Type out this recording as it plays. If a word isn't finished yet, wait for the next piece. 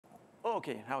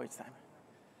OK, now it's time.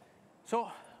 So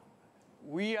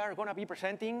we are going to be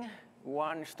presenting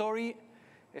one story,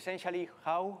 essentially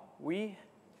how we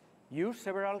use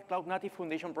several cloud-native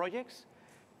foundation projects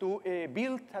to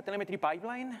build a telemetry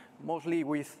pipeline, mostly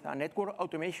with a network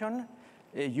automation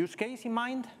use case in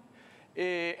mind.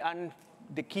 And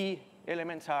the key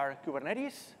elements are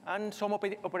Kubernetes and some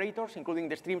operators, including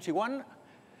the Strimzi one.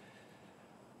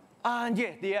 And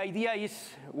yeah, the idea is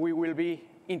we will be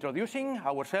introducing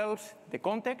ourselves, the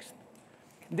context.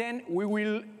 Then we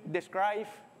will describe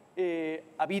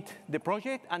a bit the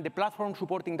project and the platform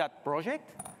supporting that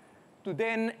project, to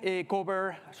then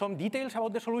cover some details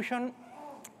about the solution,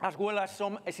 as well as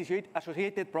some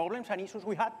associated problems and issues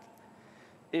we had.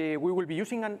 We will be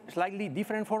using a slightly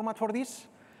different format for this.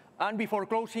 And before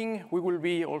closing, we will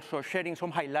be also sharing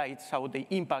some highlights about the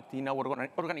impact in our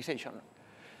organization.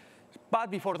 But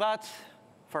before that,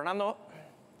 Fernando.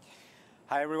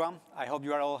 Hi, everyone. I hope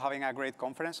you are all having a great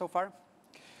conference so far.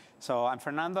 So I'm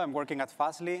Fernando. I'm working at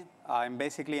Fastly. I'm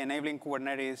basically enabling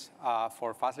Kubernetes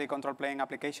for Fastly control plane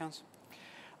applications.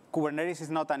 Kubernetes is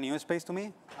not a new space to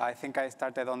me. I think I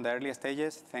started on the early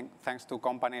stages, thanks to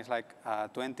companies like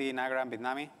 20, Nagra, and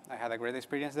Bitnami. I had a great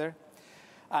experience there.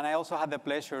 And I also had the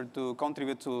pleasure to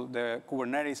contribute to the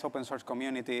Kubernetes open source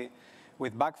community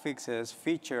with bug fixes,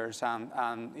 features,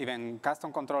 and even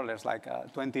custom controllers like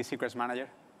 20 secrets manager.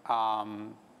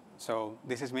 So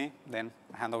this is me. Then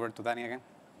I hand over to Danny again.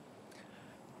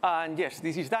 And yes,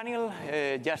 this is Daniel,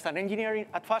 just an engineer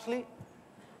at Fastly.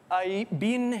 I've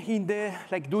been in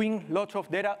doing lots of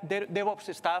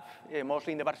DevOps stuff,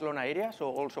 mostly in the Barcelona area, so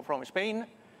also from Spain.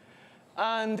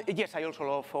 And yes, I also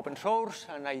love open source,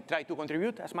 and I try to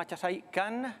contribute as much as I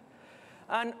can.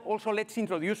 And also, let's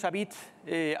introduce a bit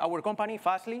our company,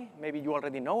 Fastly. Maybe you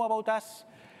already know about us.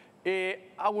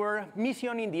 Our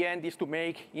mission in the end is to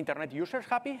make internet users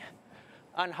happy.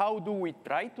 And how do we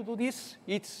try to do this?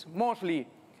 It's mostly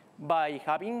by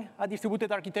having a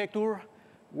distributed architecture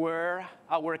where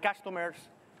our customers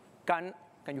can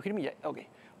you hear me? Yeah, OK.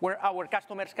 Where our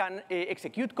customers can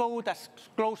execute code as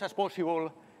close as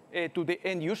possible to the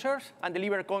end users and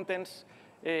deliver contents,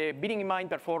 bearing in mind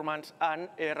performance and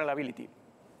reliability.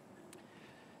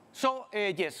 So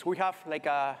yes, we have like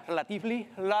a relatively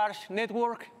large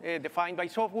network defined by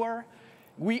software.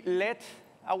 We let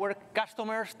our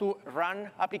customers to run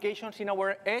applications in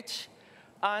our edge.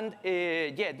 And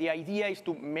yeah, the idea is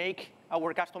to make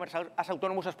our customers as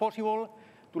autonomous as possible,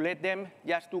 to let them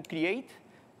just to create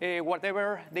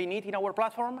whatever they need in our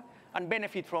platform and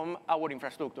benefit from our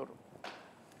infrastructure.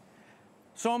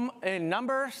 Some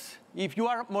numbers, if you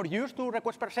are more used to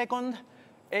requests per second,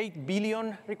 8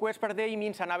 billion requests per day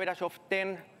means an average of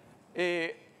 10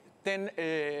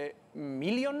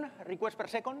 million requests per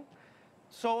second.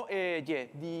 So yeah,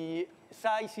 the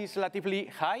size is relatively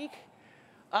high.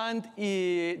 And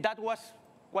that was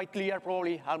quite clear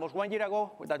probably almost 1 year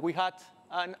ago that we had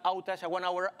an outage, a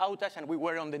 1-hour outage, and we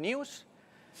were on the news.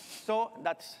 So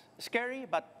that's scary,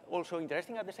 but also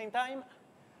interesting at the same time.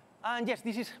 And yes,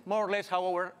 this is more or less how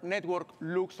our network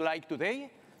looks like today.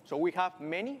 So we have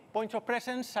many points of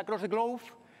presence across the globe.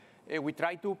 We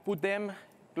try to put them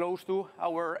close to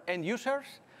our end users.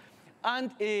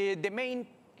 And the main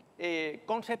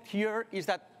concept here is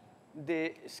that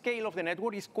the scale of the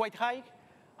network is quite high.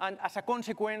 And as a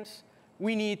consequence,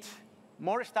 we need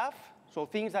more stuff, so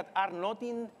things that are not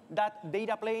in that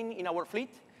data plane in our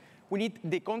fleet. We need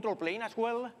the control plane as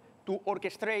well to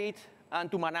orchestrate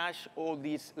and to manage all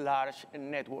this large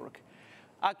network.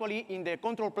 Actually, in the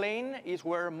control plane is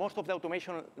where most of the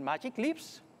automation magic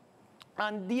lives.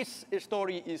 And this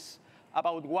story is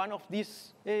about one of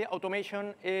these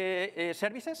automation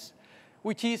services,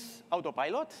 which is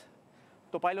Autopilot.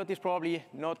 Autopilot is probably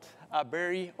not a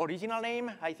very original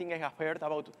name. I think I have heard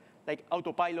about like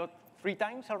Autopilot 3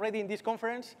 times already in this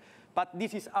conference. But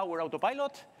this is our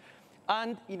Autopilot.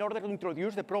 And in order to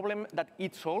introduce the problem that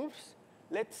it solves,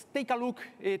 let's take a look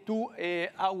to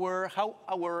how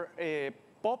our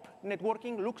POP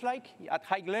networking looks like at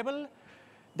high level.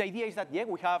 The idea is that, yeah,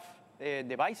 we have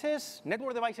devices,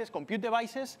 network devices, compute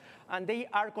devices, and they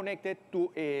are connected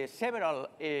to several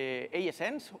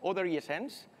ASNs, other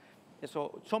ESNs.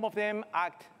 So some of them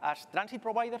act as transit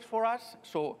providers for us.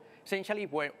 So essentially,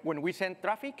 when we send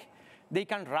traffic, they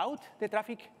can route the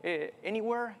traffic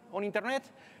anywhere on internet.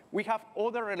 We have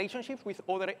other relationships with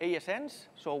other ASNs.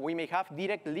 So we may have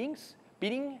direct links,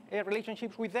 peering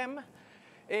relationships with them.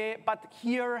 But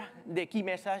here, the key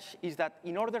message is that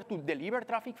in order to deliver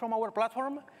traffic from our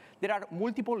platform, there are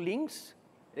multiple links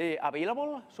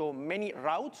available, so many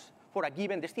routes for a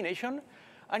given destination.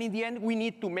 And in the end, we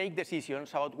need to make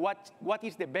decisions about what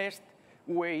is the best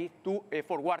way to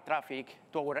forward traffic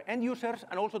to our end users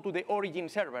and also to the origin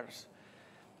servers.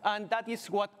 And that is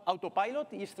what Autopilot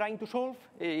is trying to solve.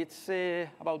 It's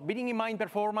about bearing in mind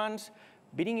performance,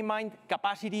 bearing in mind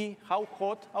capacity, how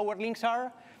hot our links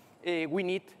are. We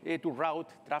need to route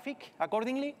traffic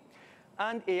accordingly.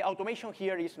 And automation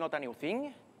here is not a new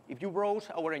thing. If you browse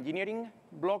our engineering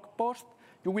blog post,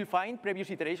 you will find previous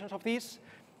iterations of this.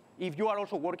 If you are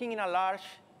also working in a large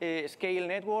scale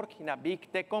network in a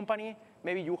big tech company,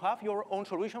 maybe you have your own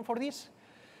solution for this.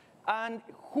 And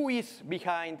who is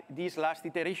behind this last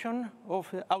iteration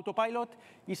of Autopilot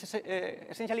is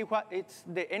essentially it's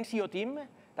the NCO team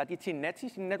that it's in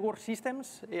NetSys, in network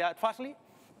systems at Fastly.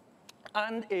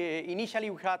 And initially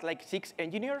we had like 6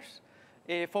 engineers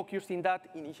focused in that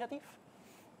initiative.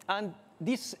 And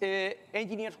these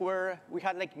engineers we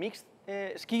had like mixed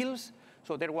skills.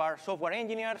 So there were software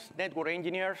engineers, network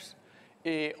engineers,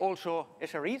 also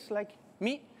SREs like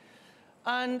me.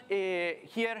 And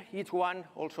here it's one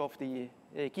also of the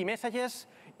key messages.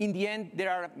 In the end,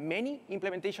 there are many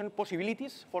implementation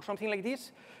possibilities for something like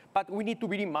this, but we need to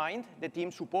bear in mind the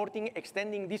team supporting,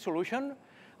 extending this solution,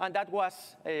 and that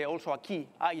was also a key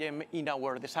item in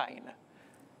our design.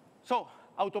 So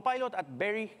Autopilot at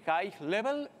very high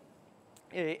level,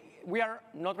 we are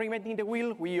not reinventing the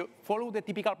wheel. We follow the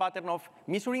typical pattern of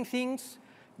measuring things,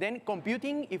 then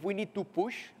computing if we need to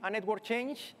push a network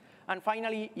change, and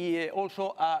finally,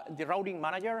 also the routing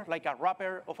manager, like a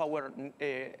wrapper of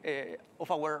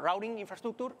our routing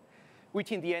infrastructure,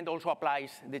 which in the end also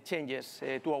applies the changes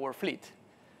to our fleet.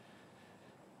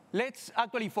 Let's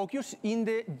actually focus in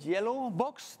the yellow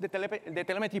box, the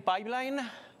telemetry pipeline.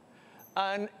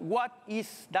 And what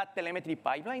is that telemetry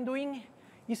pipeline doing?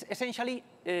 It's essentially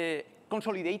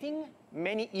consolidating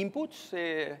many inputs,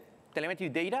 telemetry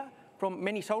data from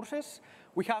many sources.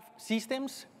 We have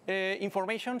systems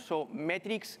information, so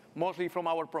metrics, mostly from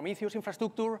our Prometheus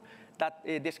infrastructure, that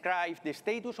describe the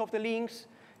status of the links,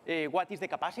 what is the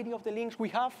capacity of the links we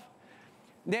have.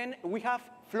 Then we have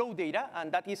flow data,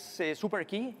 and that is super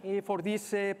key for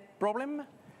this problem.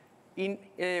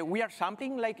 We are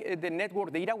sampling like the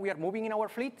network data we are moving in our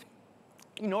fleet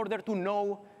in order to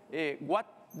know what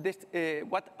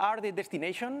are the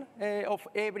destination of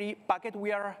every packet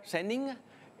we are sending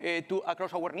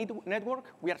across our network.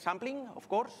 We are sampling, of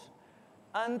course.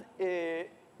 And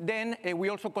then we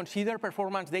also consider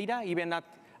performance data, even at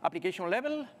application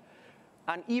level.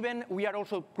 And even we are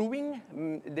also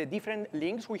proving the different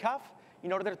links we have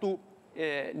in order to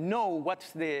know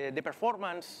what's the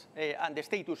performance and the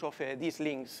status of these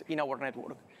links in our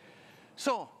network.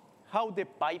 So how the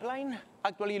pipeline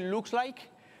actually looks like.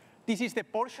 This is the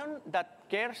portion that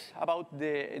cares about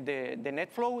the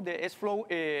net flow, the S-flow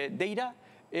data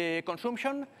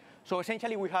consumption. So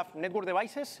essentially, we have network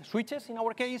devices, switches in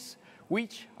our case,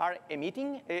 which are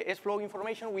emitting S-flow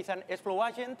information with an S-flow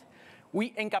agent.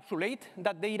 We encapsulate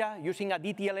that data using a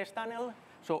DTLS tunnel.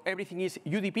 So everything is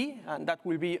UDP, and that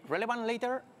will be relevant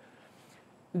later.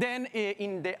 Then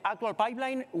in the actual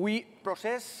pipeline, we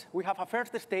have a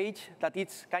first stage that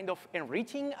it's kind of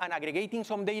enriching and aggregating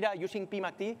some data using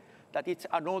PMACT, that it's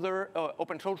another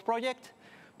open source project,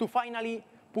 to finally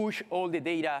push all the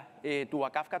data to a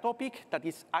Kafka topic that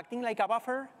is acting like a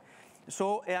buffer.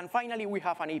 So, and finally, we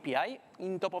have an API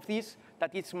in top of this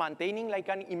that is maintaining like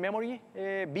an in-memory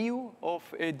view of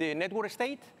the network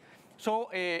state. So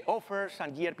offers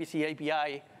and gRPC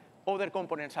API, other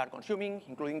components are consuming,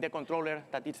 including the controller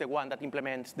that is the one that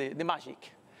implements the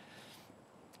magic.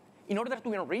 In order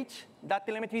to enrich that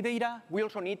telemetry data, we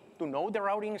also need to know the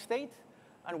routing state.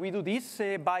 And we do this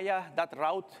via that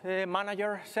route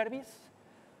manager service.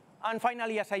 And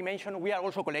finally, as I mentioned, we are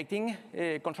also collecting,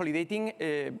 consolidating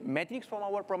metrics from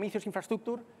our Prometheus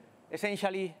infrastructure,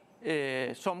 essentially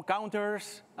some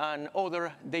counters and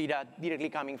other data directly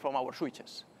coming from our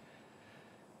switches.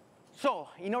 So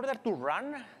in order to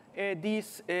run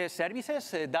these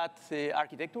services, that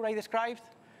architecture I described,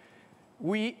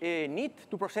 we need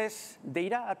to process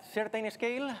data at certain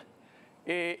scale.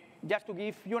 Just to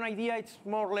give you an idea, it's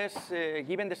more or less,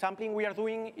 given the sampling we are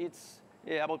doing, it's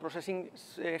about processing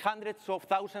hundreds of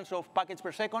thousands of packets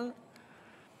per second.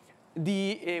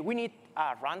 We need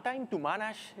a runtime to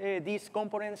manage these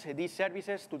components, these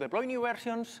services, to deploy new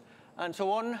versions, and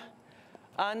so on.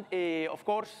 And of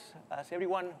course, as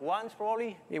everyone wants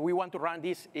probably, we want to run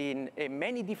this in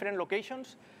many different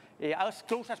locations, as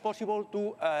close as possible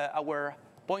to our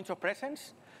points of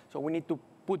presence. So we need to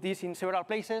put this in several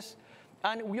places.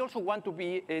 And we also want to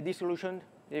be, this solution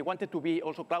wanted to be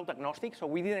also cloud agnostic. So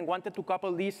we didn't want to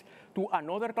couple this to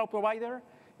another cloud provider,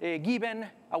 given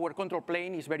our control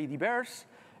plane is very diverse.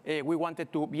 We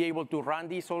wanted to be able to run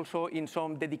this also in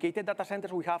some dedicated data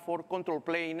centers we have for control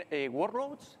plane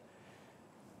workloads.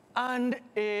 And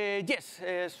yes,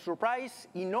 surprise,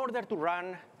 in order to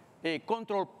run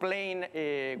control plane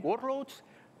workloads,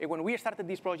 when we started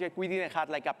this project, we didn't have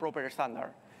like a proper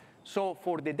standard. So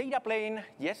for the data plane,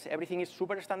 yes, everything is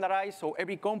super standardized. So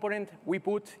every component we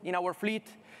put in our fleet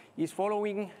is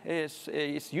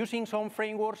using some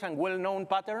frameworks and well-known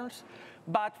patterns.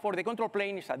 But for the control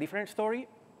plane, it's a different story.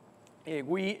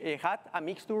 We had a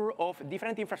mixture of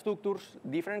different infrastructures,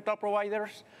 different cloud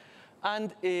providers.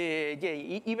 And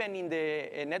yeah, even in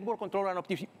the network control and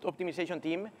optimization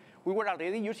team, we were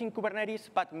already using Kubernetes,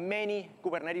 but many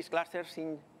Kubernetes clusters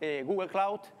in Google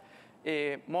Cloud,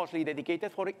 mostly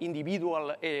dedicated for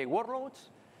individual workloads.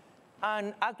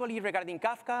 And actually, regarding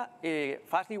Kafka,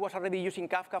 Fastly was already using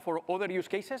Kafka for other use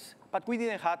cases, but we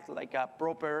didn't have like a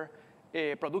proper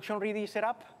production-ready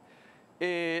setup.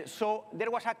 So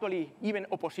there was actually even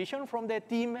opposition from the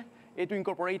team to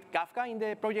incorporate Kafka in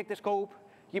the project scope,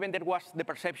 given there was the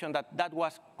perception that that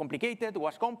was complicated,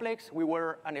 was complex. We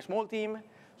were a small team,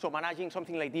 so managing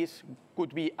something like this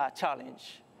could be a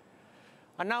challenge.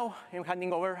 And now I'm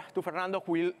handing over to Fernando,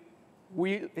 who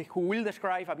will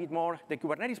describe a bit more the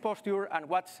Kubernetes posture and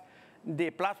what's the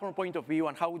platform point of view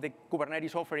and how the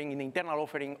Kubernetes offering in the internal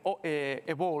offering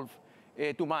evolve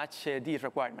to match these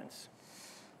requirements.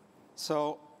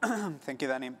 So thank you,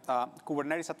 Danny.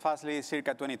 Kubernetes at Fastly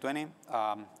circa 2020,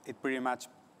 it pretty much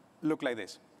looked like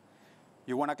this.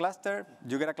 You want a cluster,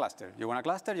 you get a cluster. You want a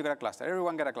cluster, you get a cluster.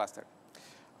 Everyone get a cluster.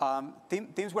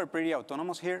 Teams were pretty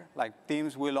autonomous here. Like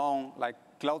teams will own like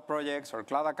cloud projects or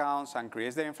cloud accounts and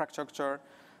create their infrastructure.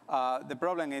 The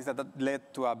problem is that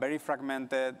led to a very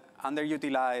fragmented,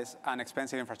 underutilized, and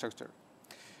expensive infrastructure.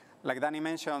 Like Danny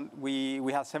mentioned,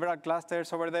 we had several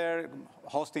clusters over there,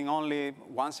 hosting only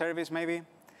one service maybe.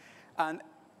 And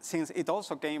since it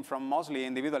also came from mostly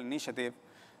individual initiative,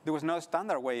 there was no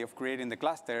standard way of creating the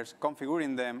clusters,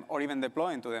 configuring them, or even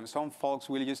deploying to them. Some folks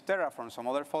will use Terraform. Some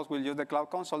other folks will use the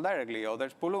Cloud Console directly.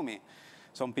 Others Pulumi.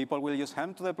 Some people will use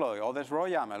Helm to deploy. Others raw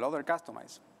YAML. Others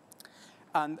customize.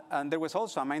 And there was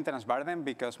also a maintenance burden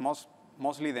because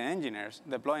mostly the engineers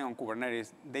deploying on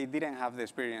Kubernetes, they didn't have the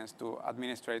experience to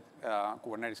administrate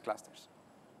Kubernetes clusters.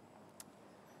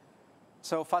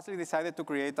 So Fastly decided to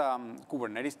create a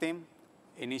Kubernetes team.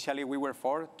 Initially, we were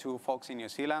 4, 2 folks in New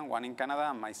Zealand, 1 in Canada,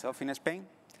 and myself in Spain.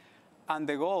 And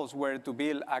the goals were to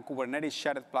build a Kubernetes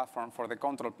shared platform for the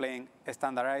control plane,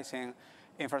 standardizing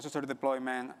infrastructure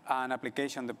deployment and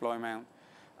application deployment,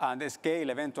 and scale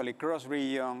eventually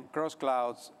cross-region,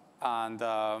 cross-clouds, and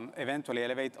eventually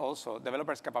elevate also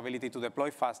developers' capability to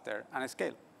deploy faster and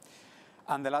scale.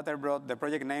 And the latter brought the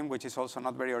project name, which is also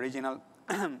not very original,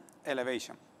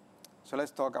 Elevation. So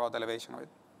let's talk about Elevation a bit.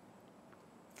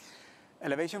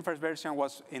 Elevation first version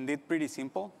was indeed pretty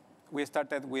simple. We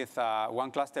started with 1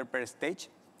 cluster per stage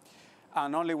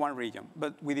and only 1 region.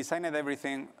 But we designed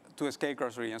everything to scale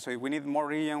cross region. So if we need more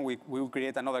region, we will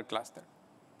create another cluster.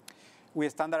 We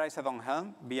standardized on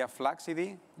Helm via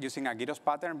FluxCD using a GitOps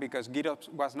pattern because GitOps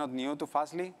was not new to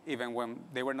Fastly, even when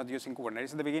they were not using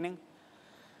Kubernetes at the beginning.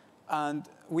 And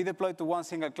we deployed to 1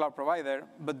 single cloud provider,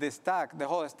 but the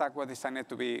whole stack was designed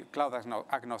to be cloud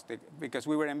agnostic because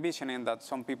we were envisioning that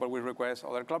some people will request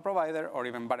other cloud provider or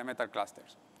even bare metal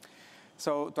clusters.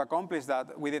 So to accomplish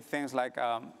that, we did things like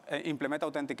implement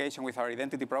authentication with our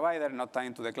identity provider, not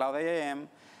tying to the cloud IAM.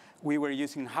 We were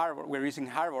using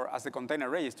Harbor as the container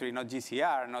registry, not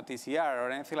GCR, not ECR, or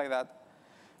anything like that.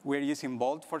 We're using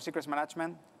Vault for secrets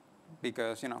management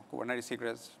because, Kubernetes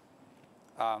secrets,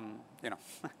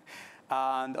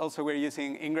 And also we're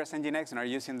using Ingress Nginx and are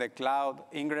using the cloud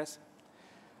Ingress.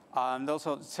 And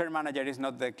also Share Manager is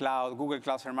not the cloud, Google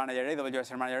Cloud Share Manager, AWS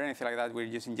Share Manager, anything like that. We're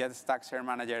using JetStack Share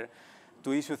Manager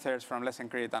to issue threads from Let's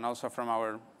Encrypt and also from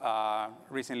our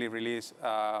recently released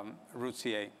root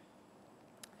CA.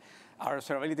 Our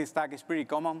observability stack is pretty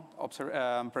common,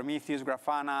 Prometheus,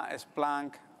 Grafana,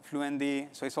 Splunk, FluentD,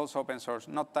 so it's also open source,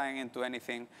 not tying into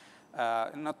anything,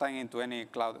 not tying into any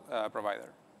cloud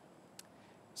provider.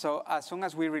 So as soon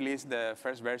as we released the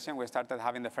first version, we started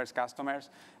having the first customers,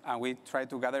 and we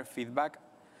tried to gather feedback.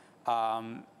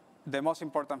 The most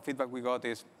important feedback we got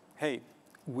is, hey,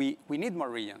 we need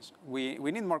more regions. We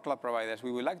need more cloud providers.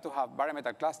 We would like to have bare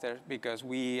metal clusters because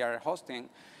we are hosting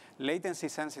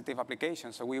latency-sensitive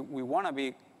applications. So we want to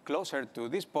be closer to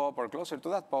this POP or closer to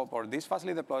that POP or this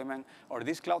Fastly deployment or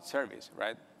this cloud service,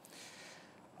 right?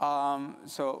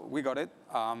 So we got it.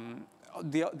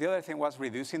 The other thing was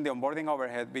reducing the onboarding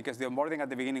overhead because the onboarding at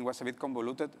the beginning was a bit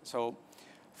convoluted. So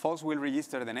folks will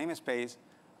register the namespace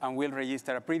and will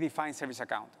register a predefined service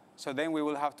account. So then we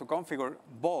will have to configure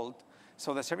Vault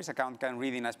so the service account can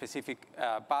read in a specific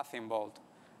path in Vault.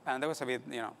 And that was a bit,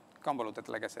 convoluted,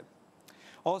 like I said.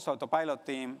 Also, Autopilot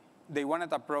team, they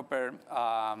wanted a proper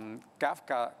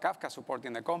Kafka support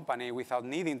in the company without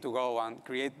needing to go and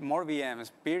create more VMs,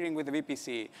 peering with the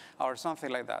VPC, or something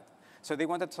like that. So they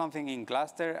wanted something in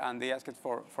cluster, and they asked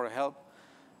for help.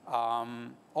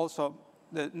 Also,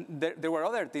 there were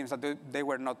other teams that they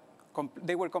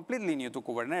were completely new to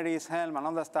Kubernetes, Helm, and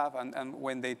all that stuff. And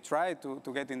when they tried to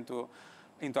get into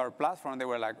our platform, they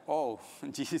were like, oh,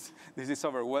 geez, this is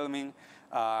overwhelming.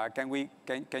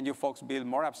 Can you folks build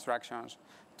more abstractions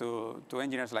to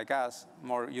engineers like us,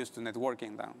 more used to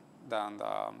networking than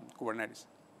Kubernetes?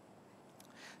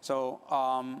 So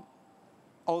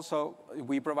also,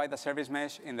 we provide a service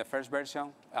mesh in the first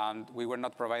version, and we were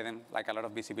not providing like a lot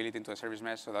of visibility into a service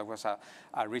mesh, so that was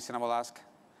a reasonable ask.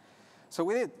 So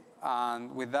we did,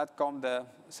 and with that come the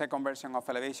second version of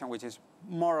Elevation, which is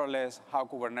more or less how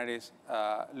Kubernetes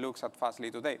looks at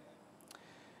Fastly today.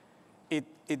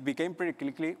 It became clear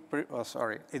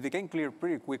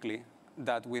pretty quickly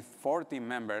that with 4 team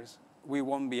members, we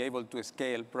won't be able to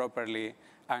scale properly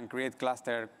and create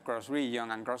cluster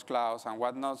cross-region and cross-clouds and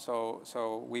whatnot.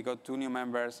 So we got 2 new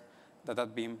members that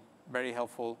have been very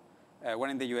helpful, one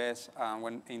in the US and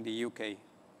one in the UK.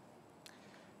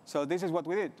 So this is what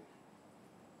we did.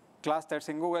 Clusters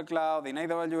in Google Cloud, in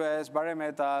AWS, bare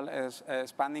metal,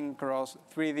 spanning across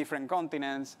 3 different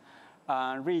continents,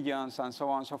 regions, and so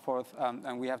on and so forth.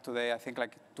 And we have today, I think,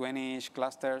 like 20-ish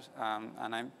clusters,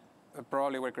 and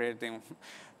we're creating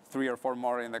 3 or 4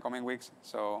 more in the coming weeks.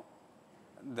 So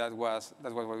that was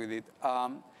what we did.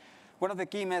 One of the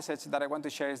key messages that I want to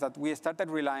share is that we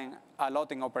started relying a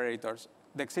lot on operators,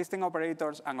 the existing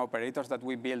operators and operators that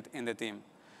we built in the team.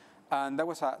 And that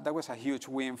was a huge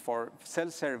win for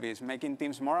self-service, making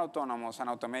teams more autonomous and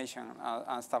automation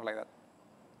and stuff like that.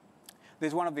 This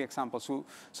is one of the examples.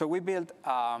 So we built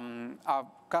a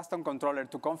custom controller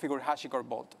to configure HashiCorp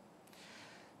Vault.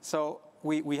 So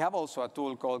we have also a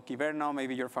tool called Kyverno,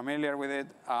 maybe you're familiar with it,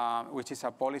 which is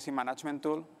a policy management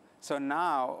tool. So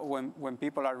now when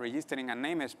people are registering a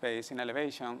namespace in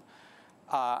Elevation,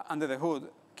 under the hood,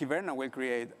 Kyverno will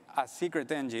create a secret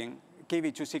engine,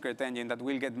 KV2 secret engine, that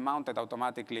will get mounted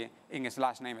automatically in a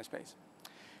 /namespace.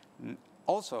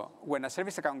 Also, when a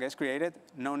service account gets created,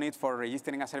 no need for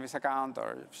registering a service account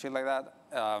or shit like that.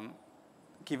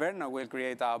 Kyverno will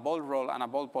create a Vault role and a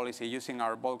Vault policy using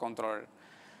our Vault controller.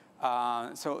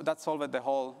 So that solved the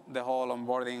whole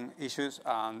onboarding issues,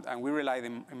 and we relied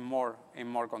in more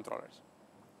controllers.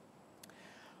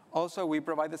 Also, we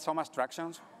provided some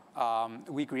abstractions.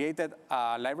 We created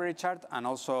a library chart and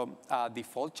also a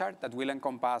default chart that will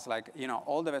encompass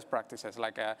all the best practices,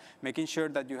 like making sure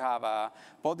that you have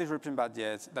pod disruption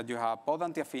budgets, that you have pod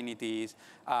anti-affinities,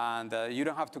 and you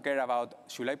don't have to care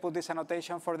about, should I put this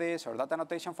annotation for this or that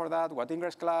annotation for that, what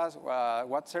ingress class,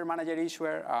 what cert manager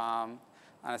issuer,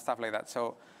 and stuff like that.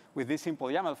 So with this simple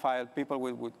YAML file, people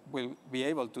will be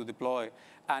able to deploy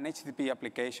an HTTP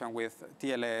application with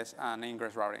TLS and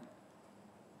ingress routing.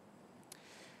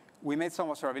 We made some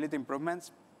observability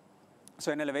improvements.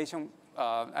 So in Elevation,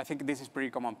 I think this is pretty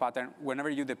common pattern.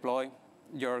 Whenever you deploy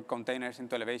your containers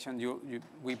into Elevation,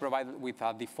 we provide with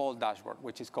a default dashboard,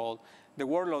 which is called the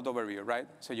workload overview, right?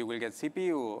 So you will get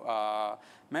CPU,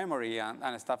 memory,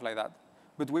 and stuff like that.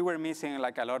 But we were missing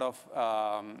like a lot of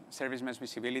service mesh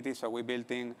visibility, so we built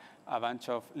in a bunch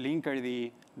of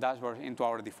Linkerd dashboards into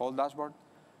our default dashboard.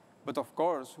 But of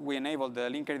course, we enabled the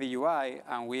Linkerd UI,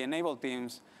 and we enabled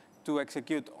teams to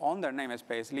execute on their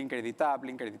namespace, Linkerd tab,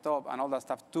 Linkerd top, and all that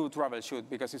stuff to troubleshoot,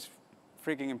 because it's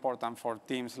freaking important for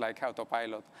teams like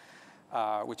Autopilot,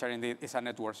 which is a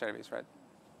network service, right?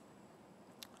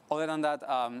 Other than that,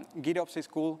 GitOps is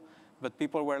cool, but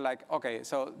people were like, okay,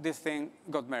 so this thing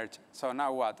got merged, so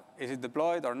now what? Is it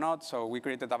deployed or not? So we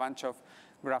created a bunch of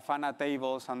Grafana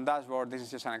tables and dashboard. This is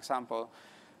just an example.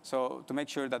 So to make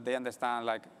sure that they understand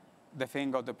like the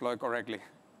thing got deployed correctly.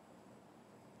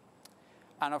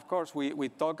 And of course, we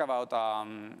talk about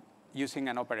using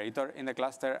an operator in the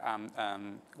cluster.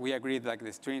 We agreed like the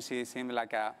Strimzi seemed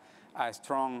like a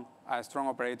strong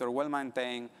operator,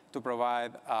 well-maintained, to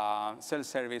provide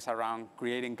self-service around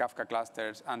creating Kafka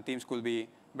clusters, and teams could be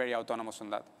very autonomous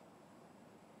on that.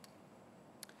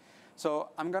 So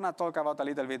I'm going to talk about a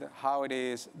little bit how it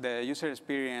is the user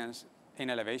experience in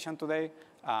Elevation today,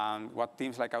 and what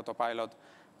teams like Autopilot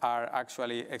are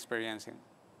actually experiencing.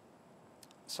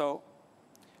 So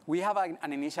we have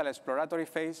an initial exploratory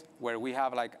phase where we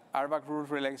have like RBAC rules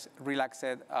relaxed,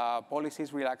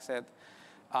 policies relaxed,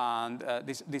 and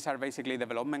these are basically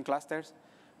development clusters.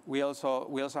 We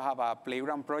also have a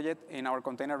playground project in our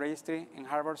container registry in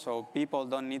Harvard, so people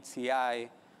don't need CI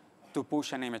to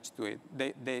push an image to it.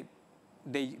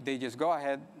 They just go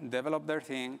ahead, develop their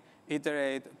thing,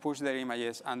 iterate, push their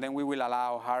images, and then we will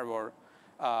allow Harvard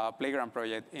playground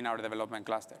project in our development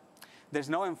cluster. There's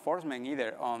no enforcement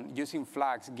either on using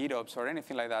Flux, GitOps, or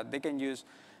anything like that. They can use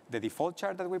the default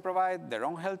chart that we provide, their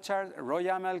own health chart, raw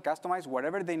YAML, customize,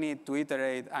 whatever they need to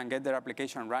iterate and get their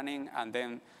application running, and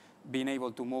then being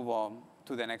able to move on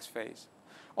to the next phase.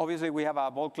 Obviously, we have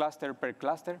a vault cluster per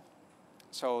cluster,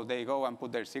 so they go and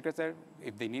put their secrets there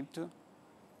if they need to.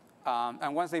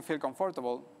 And once they feel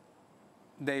comfortable,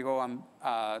 they go on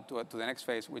to the next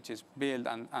phase, which is build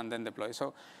and then deploy.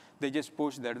 So they just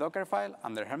push their Docker file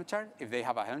and their Helm chart. If they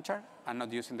have a Helm chart and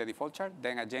not using the default chart,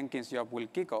 then a Jenkins job will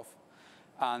kick off.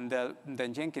 And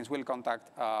then Jenkins will contact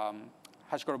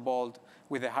HashiCorp Vault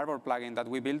with the Harvard plugin that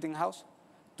we built in-house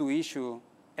to issue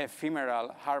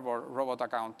ephemeral Harvard robot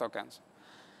account tokens.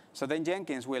 So then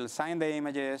Jenkins will sign the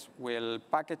images, will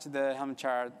package the Helm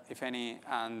chart, if any,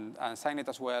 and sign it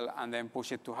as well, and then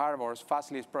push it to Harvard's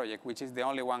Fastly project, which is the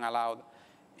only one allowed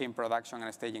in production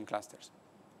and staging clusters.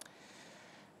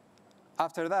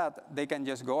 After that, they can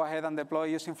just go ahead and deploy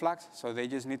using Flux. So they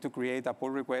just need to create a pull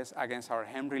request against our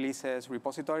Helm releases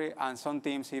repository. And some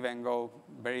teams even go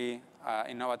very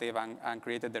innovative and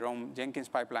created their own Jenkins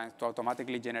pipelines to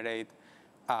automatically generate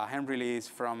a Helm release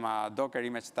from a Docker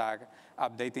image tag,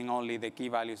 updating only the key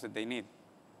values that they need.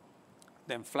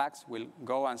 Then Flux will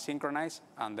go and synchronize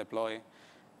and deploy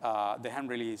the Helm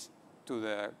release to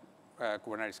the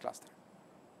Kubernetes cluster.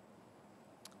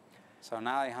 So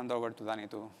now I hand over to Danny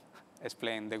to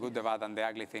explain the good, the bad, and the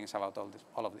ugly things about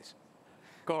all of this.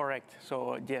 Correct.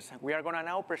 So yes, we are going to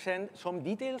now present some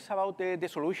details about the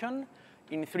solution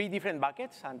in 3 different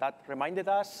buckets, and that reminded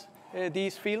us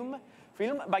this film,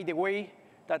 by the way,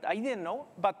 that I didn't know,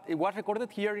 but it was recorded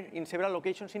here in several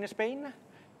locations in Spain,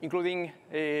 including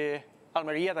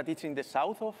Almería, that is in the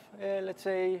south of, let's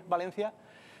say, Valencia.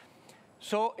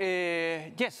 So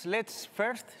yes, let's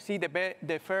first see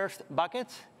the first bucket,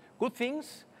 good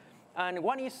things. And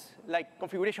one is like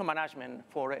configuration management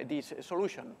for this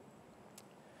solution.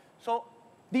 So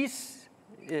this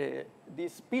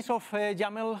piece of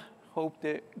YAML, hope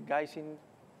the guys in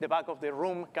the back of the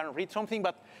room can read something,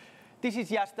 but this is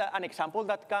just an example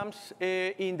that comes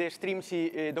in the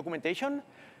Strimzi documentation.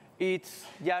 It's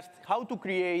just how to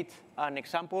create an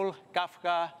example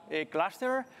Kafka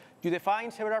cluster. You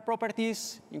define several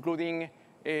properties, including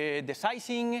the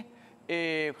sizing,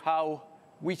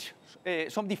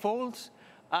 some defaults,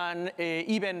 and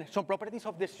even some properties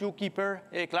of the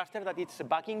zookeeper cluster that it's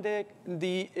backing backing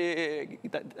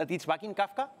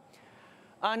Kafka,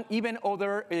 and even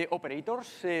other operators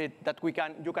that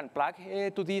you can plug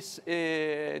to this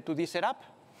setup.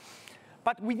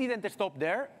 But we didn't stop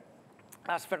there.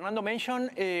 As Fernando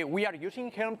mentioned, we are using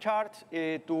Helm charts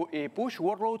to push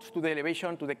workloads to the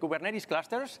elevation to the Kubernetes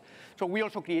clusters. So we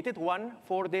also created one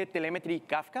for the telemetry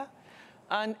Kafka.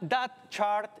 And that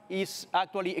chart is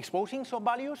actually exposing some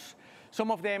values.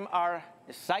 Some of them are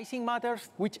sizing matters,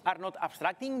 which are not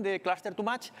abstracting the cluster too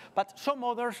much. But some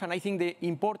others, and I think the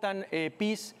important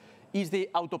piece, is the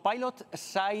Autopilot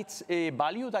size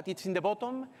value that it's in the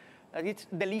bottom. It's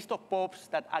the list of POPs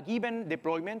that a given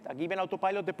deployment, a given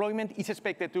Autopilot deployment is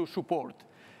expected to support.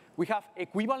 We have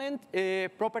equivalent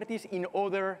properties in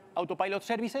other Autopilot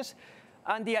services.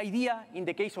 And the idea, in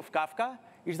the case of Kafka,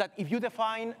 is that if you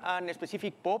define a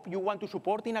specific POP you want to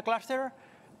support in a cluster,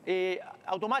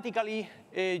 automatically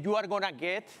you are going to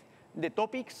get the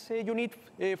topics you need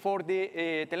for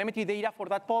the telemetry data for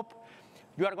that POP.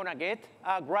 You are going to get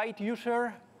a write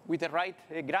user with the right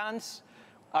grants,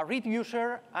 a read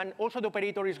user, and also the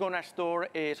operator is going to store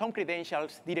some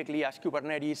credentials directly as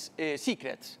Kubernetes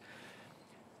secrets.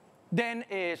 Then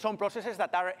some processes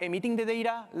that are emitting the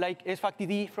data, like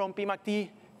SFACTD from PMACT,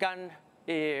 can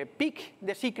pick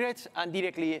the secrets and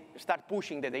directly start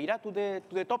pushing the data to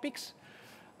the topics.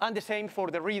 And the same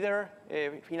for the reader.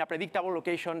 In a predictable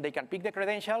location, they can pick the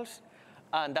credentials,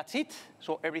 and that's it.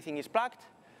 So everything is plugged.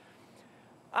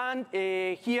 And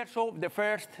here, so the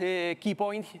first key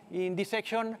point in this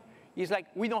section is like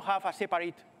we don't have a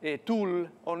separate tool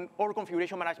on our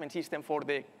configuration management system for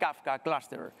the Kafka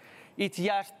cluster. It's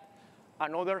just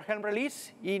another Helm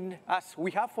release as we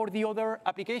have for the other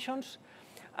applications.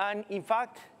 And in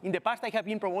fact, in the past, I have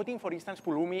been promoting, for instance,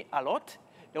 Pulumi a lot,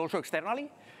 also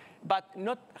externally. But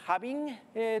not having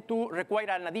to require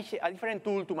a different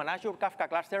tool to manage your Kafka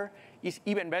cluster is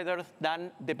even better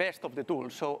than the best of the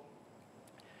tools. So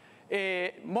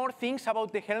more things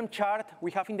about the Helm chart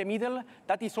we have in the middle.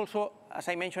 That is also, as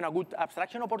I mentioned, a good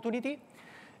abstraction opportunity.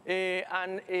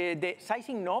 And the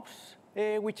sizing knobs,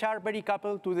 which are very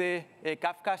coupled to the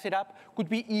Kafka setup, could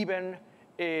be even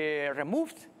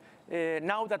removed.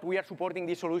 Now that we are supporting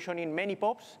this solution in many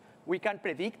POPs, we can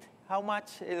predict how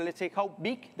much, let's say, how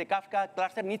big the Kafka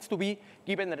cluster needs to be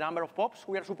given the number of POPs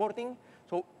we are supporting.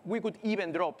 So we could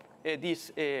even drop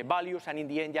these values and in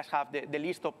the end just have the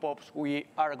list of POPs we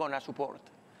are going to support.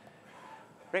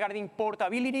 Regarding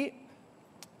portability,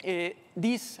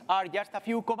 these are just a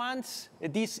few commands.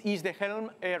 This is the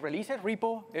Helm releases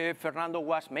repo Fernando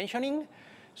was mentioning.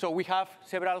 So we have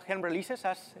several Helm releases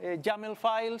as YAML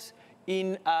files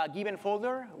in a given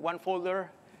folder, one folder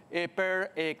per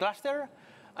cluster.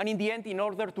 And in the end, in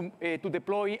order to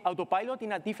deploy Autopilot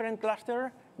in a different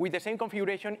cluster with the same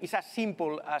configuration, is as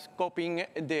simple as copying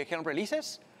the Helm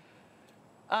releases.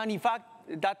 And in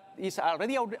fact, that is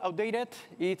already outdated.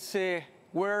 It's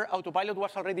where Autopilot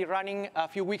was already running a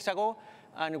few weeks ago,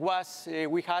 and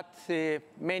we had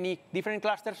many different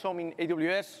clusters, some in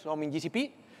AWS, some in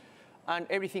GCP, and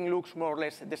everything looks more or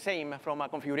less the same from a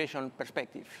configuration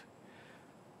perspective.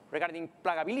 Regarding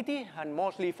pluggability, and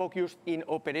mostly focused in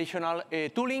operational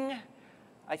tooling,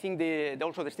 I think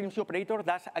also the Strimzi operator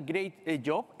does a great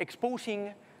job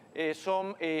exposing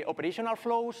some operational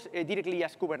flows directly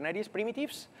as Kubernetes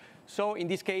primitives. So in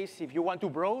this case, if you want to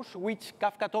browse which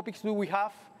Kafka topics do we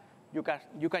have, you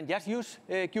can just use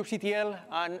kubectl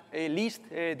and list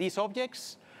these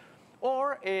objects.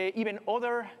 Or even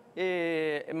other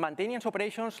maintenance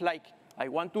operations, like I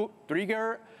want to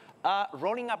trigger a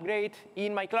rolling upgrade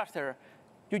in my cluster.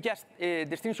 You just, the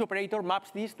Strimzi operator maps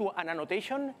this to an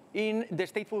annotation in the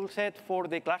stateful set for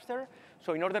the cluster.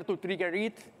 So in order to trigger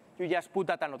it, you just put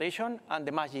that annotation, and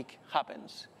the magic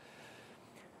happens.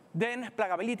 Then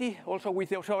pluggability, also with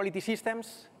the observability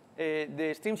systems.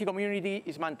 The Strimzi community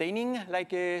is maintaining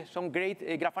some great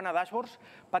Grafana dashboards,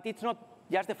 but it's not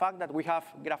just the fact that we have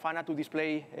Grafana to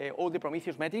display all the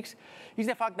Prometheus metrics. It's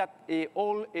the fact that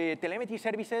all telemetry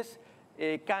services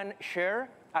can share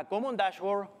a common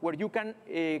dashboard where you can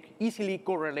easily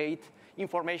correlate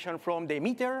information from the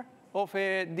emitter of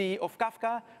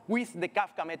Kafka with the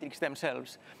Kafka metrics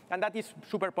themselves. And that is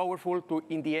super powerful to,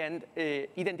 in the end,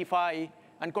 identify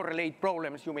and correlate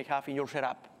problems you may have in your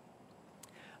setup.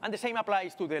 And the same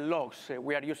applies to the logs.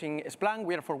 We are using Splunk.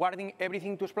 We are forwarding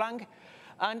everything to Splunk.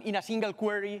 And in a single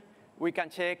query, we can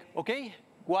check, OK,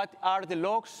 what are the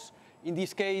logs, in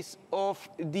this case, of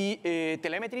the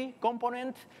telemetry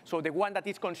component, so the one that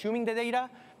is consuming the data,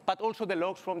 but also the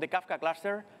logs from the Kafka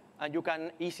cluster, and you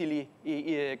can easily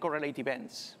correlate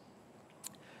events.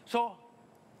 So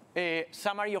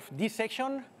summary of this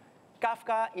section,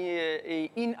 Kafka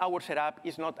in our setup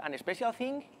is not a special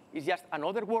thing. It's just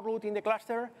another workload in the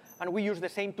cluster, and we use the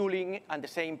same tooling and the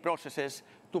same processes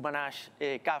to manage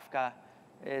Kafka,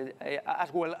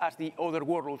 as well as the other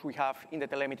workloads we have in the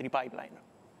telemetry pipeline.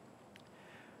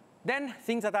 Then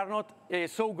things that are not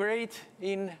so great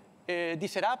in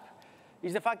this setup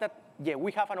is the fact that, yeah,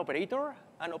 we have an operator.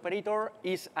 An operator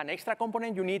is an extra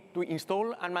component you need to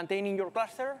install and maintain in your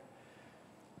cluster,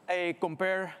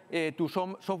 compared to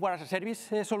some software as a service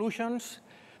solutions.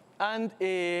 And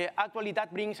actually,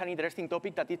 that brings an interesting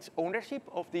topic, that it's ownership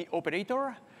of the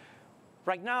operator.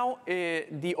 Right now,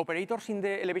 the operators in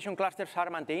the elevation clusters are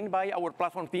maintained by our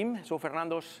platform team, so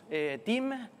Fernando's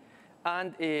team.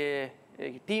 And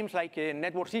teams like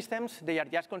network systems, they are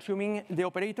just consuming the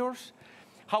operators.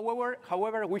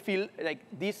 However, we feel like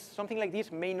something like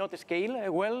this may not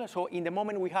scale well. So in the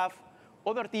moment we have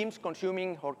other teams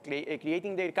consuming or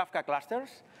creating their Kafka clusters,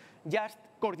 just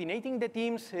coordinating the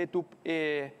teams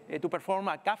to perform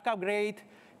a Kafka upgrade,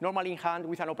 normally in hand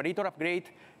with an operator upgrade,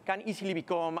 can easily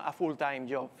become a full-time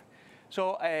job.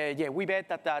 So yeah, we bet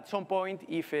that at some point,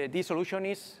 if this solution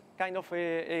is kind of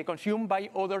consumed by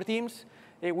other teams,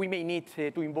 we may need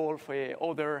to involve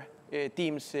other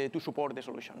teams to support the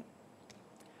solution.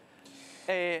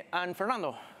 And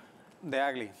Fernando? The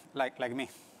ugly, like me.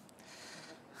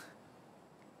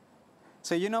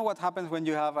 So you know what happens when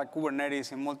you have a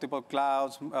Kubernetes in multiple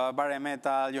clouds, bare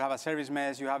metal, you have a service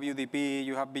mesh, you have UDP,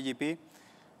 you have BGP,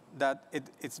 that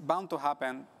it's bound to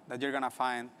happen that you're going to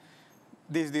find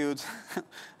these dudes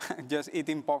just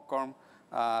eating popcorn,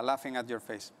 laughing at your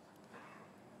face.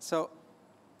 So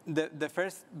the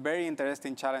first very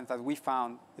interesting challenge that we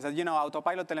found is that,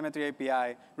 Autopilot telemetry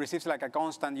API receives like a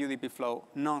constant UDP flow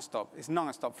nonstop. It's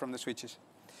nonstop from the switches.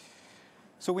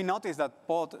 So we noticed that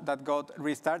pod that got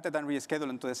restarted and rescheduled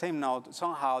into the same node,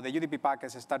 somehow the UDP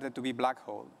packets started to be black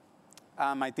hole.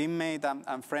 My teammate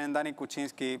and friend Danny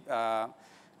Kuczynski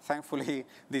thankfully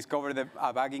discovered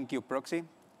a bug in kubeproxy,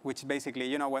 which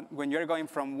basically, when you're going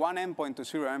from one endpoint to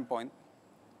zero endpoint,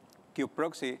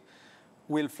 kubeproxy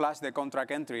will flash the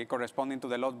contract entry corresponding to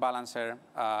the load balancer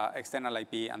external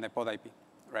IP and the pod IP,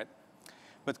 right?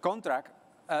 But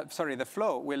the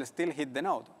flow will still hit the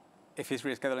node if it's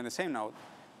rescheduled in the same node.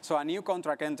 So a new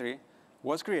contract entry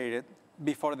was created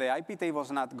before the IP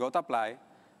tables NAT got applied,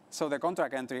 so the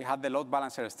contract entry had the load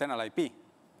balancer external IP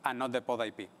and not the pod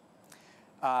IP.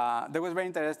 That was very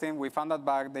interesting. We found that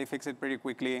bug. They fixed it pretty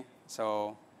quickly,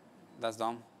 so that's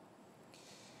done.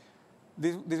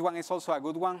 This one is also a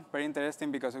good one, very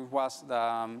interesting because it was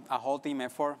a whole team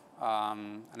effort,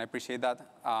 and I appreciate that.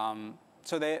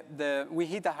 So we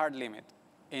hit a hard limit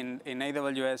in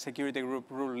AWS security group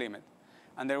rule limit.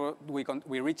 And there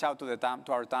we reached out to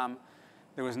our TAM.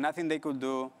 There was nothing they could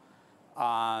do.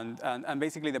 And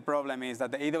basically the problem is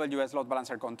that the AWS load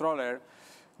balancer controller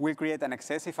will create an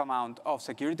excessive amount of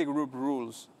security group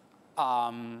rules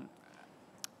per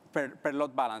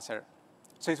load balancer.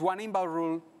 So it's one inbound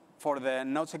rule for the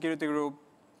node security group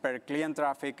per client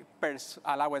traffic per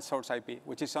allowed source IP,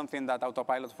 which is something that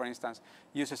Autopilot, for instance,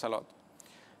 uses a lot.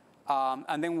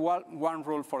 And then one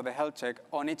rule for the health check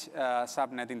on each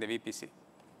subnet in the VPC.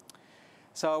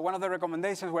 So one of the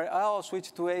recommendations were,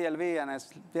 switch to ALV, and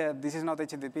yeah, this is not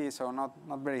HTTP, so not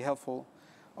very helpful.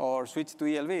 Or switch to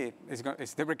ELV,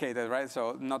 it's deprecated, right?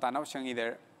 So not an option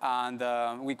either. And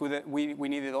we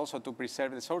needed also to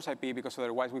preserve the source IP because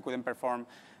otherwise we couldn't perform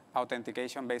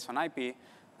authentication based on IP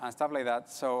and stuff like that.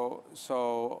 So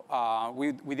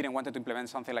we didn't want to implement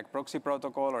something like proxy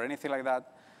protocol or anything like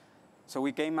that. So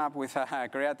we came up with a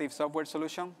creative software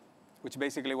solution, which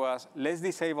basically was, let's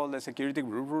disable the security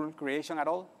group rule creation at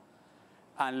all,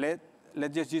 and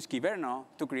let's just use Kyverno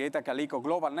to create a Calico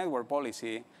global network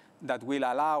policy that will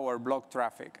allow or block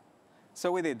traffic.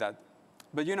 So we did that.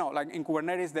 But like in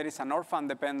Kubernetes, there is an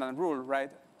orphan-dependent rule, right?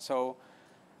 So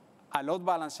a load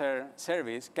balancer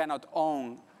service cannot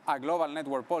own a global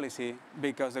network policy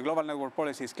because the global network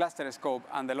policy is cluster scope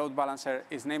and the load balancer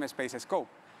is namespace scope.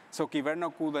 So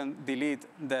Kyverno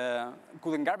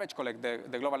couldn't garbage collect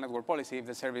the global network policy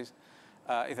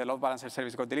if the load balancer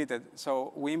service got deleted.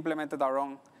 So we implemented our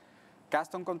own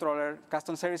custom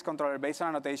service controller based on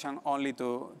annotation only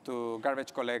to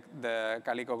garbage collect the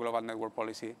Calico global network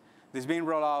policy. This is being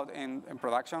rolled out in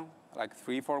production like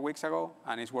 3-4 weeks ago,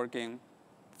 and it's working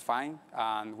fine,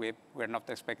 and we're not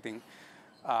expecting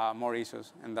more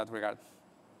issues in that regard.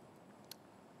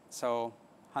 So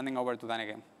handing over to Dan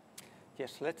again.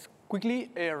 Yes, let's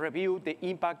quickly review the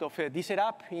impact of this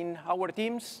setup in our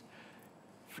teams.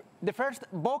 The first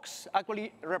box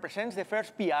actually represents the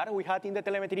first PR we had in the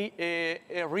telemetry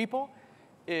repo.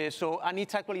 And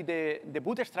it's actually the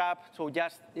bootstrap. So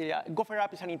just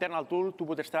GopherUp is an internal tool to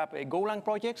bootstrap Golang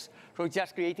projects. So it's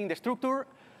just creating the structure.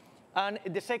 And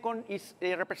the second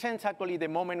represents actually the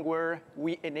moment where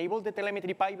we enable the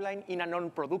telemetry pipeline in a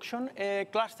non-production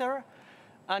cluster.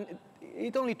 And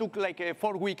it only took like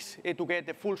 4 weeks to get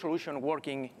the full solution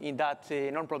working in that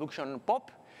non-production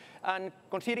POP. And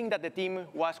considering that the team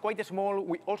was quite small,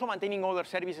 we also maintaining other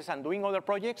services and doing other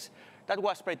projects, that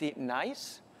was pretty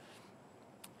nice.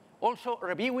 Also,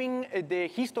 reviewing the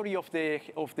history of the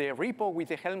repo with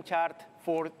the Helm chart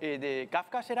for the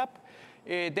Kafka setup,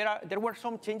 there were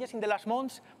some changes in the last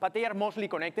months, but they are mostly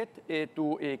connected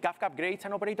to Kafka upgrades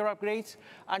and operator upgrades,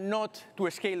 and not to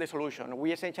scale the solution.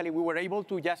 We were able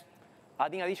to just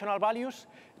adding additional values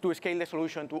to scale the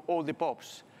solution to all the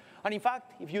POPs. And in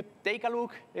fact, if you take a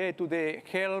look to the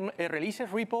Helm releases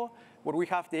repo, where we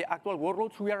have the actual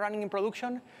workloads we are running in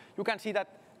production, you can see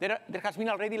that there has been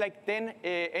already like 10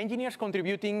 engineers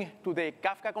contributing to the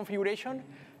Kafka configuration.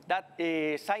 That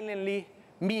silently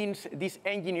means these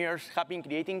engineers have been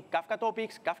creating Kafka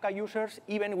topics, Kafka users,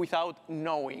 even without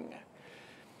knowing.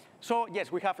 So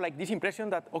yes, we have like this impression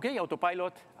that, OK,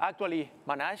 Autopilot actually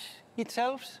manages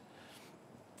itself.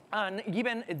 And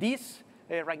given this,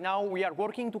 right now we are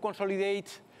working to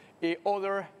consolidate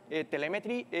other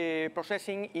telemetry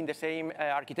processing in the same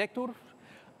architecture.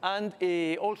 And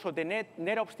also the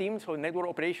NetOps team, so network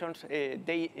operations,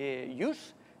 they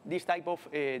use this type of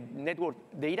network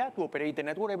data to operate the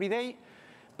network every day.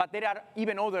 But there are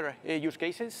even other use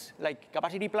cases, like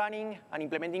capacity planning and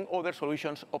implementing other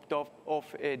solutions on top of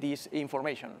this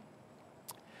information.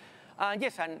 And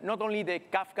yes, and not only the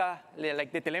Kafka,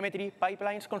 like the telemetry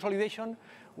pipelines consolidation,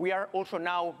 we are also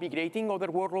now migrating other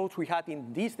workloads we had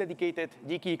in these dedicated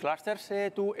GKE clusters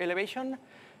to Elevation,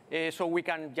 so we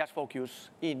can just focus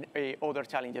in other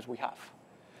challenges we have.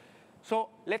 So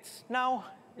let's now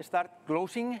start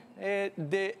closing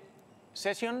the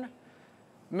session.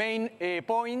 Main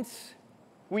points: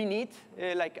 we need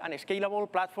like a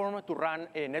scalable platform to run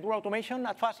network automation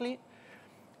at Fastly,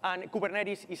 and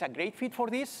Kubernetes is a great fit for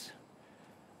this.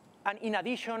 And in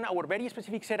addition, our very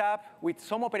specific setup with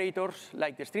some operators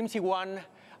like the Strimzi one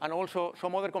and also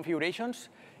some other configurations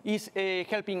is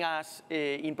helping us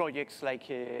in projects like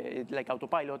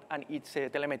Autopilot and its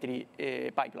telemetry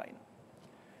pipeline.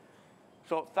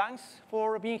 So thanks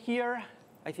for being here.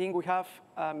 I think we have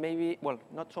maybe, well,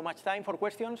 not so much time for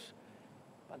questions,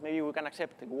 but maybe we can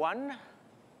accept one.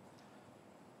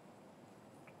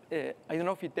 I don't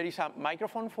know if there is a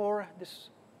microphone for this,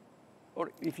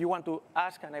 or if you want to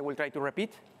ask, and I will try to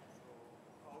repeat. So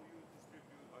how you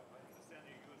distribute, I understand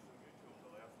you use the mutual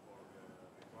TLS for the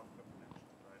Kafka connection,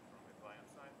 right, from the client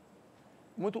side?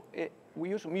 We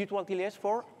use mutual TLS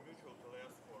for? Mutual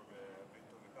TLS for the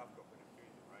Kafka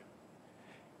connectivity,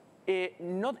 right?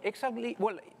 Not exactly,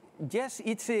 well, yes,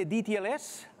 it's a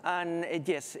DTLS, and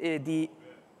yes, the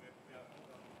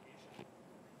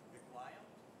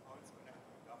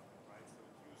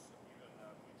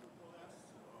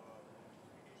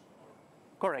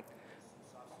correct.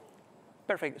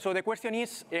 Perfect. So the question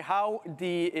is how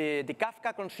the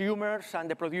Kafka consumers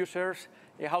and the producers,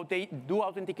 how they do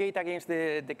authenticate against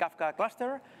the Kafka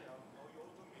cluster. Yeah, how you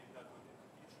automate that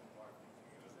authentication part if you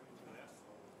use MTLS,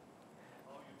 so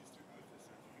how you distribute the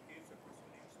certificates across the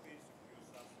namespace, if you use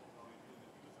SASL, how you deal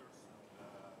with users.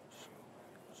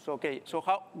 So, okay, so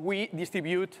how we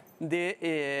distribute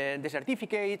the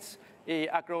certificates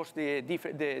across the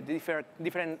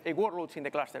different workloads in the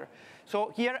cluster.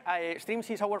 So here,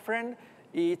 Strimzi is our friend.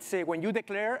 It's when you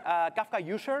declare a Kafka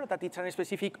user that it's a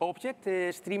specific object,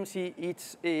 Strimzi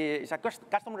it's a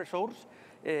custom resource.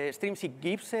 Strimzi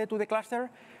gives to the cluster.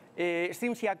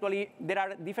 Strimzi actually, there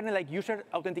are different like user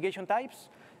authentication types.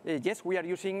 Yes, we are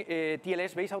using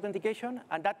TLS-based authentication,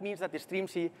 and that means that the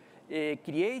Strimzi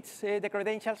creates the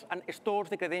credentials and stores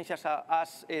the credentials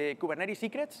as Kubernetes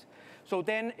secrets. So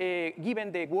then,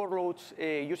 given the workloads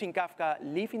using Kafka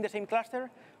live in the same cluster,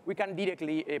 we can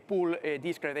directly pull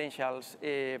these credentials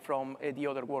from the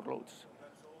other workloads.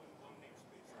 That's all in one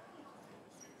namespace.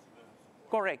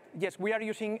 Correct. Yes, we are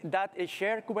using that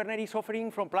shared Kubernetes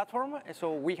offering from platform.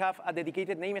 So we have a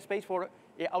dedicated namespace for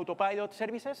Autopilot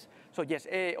services. So yes,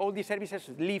 all these services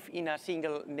live in a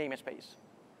single namespace.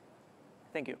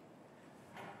 Thank you.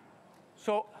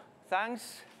 So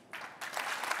thanks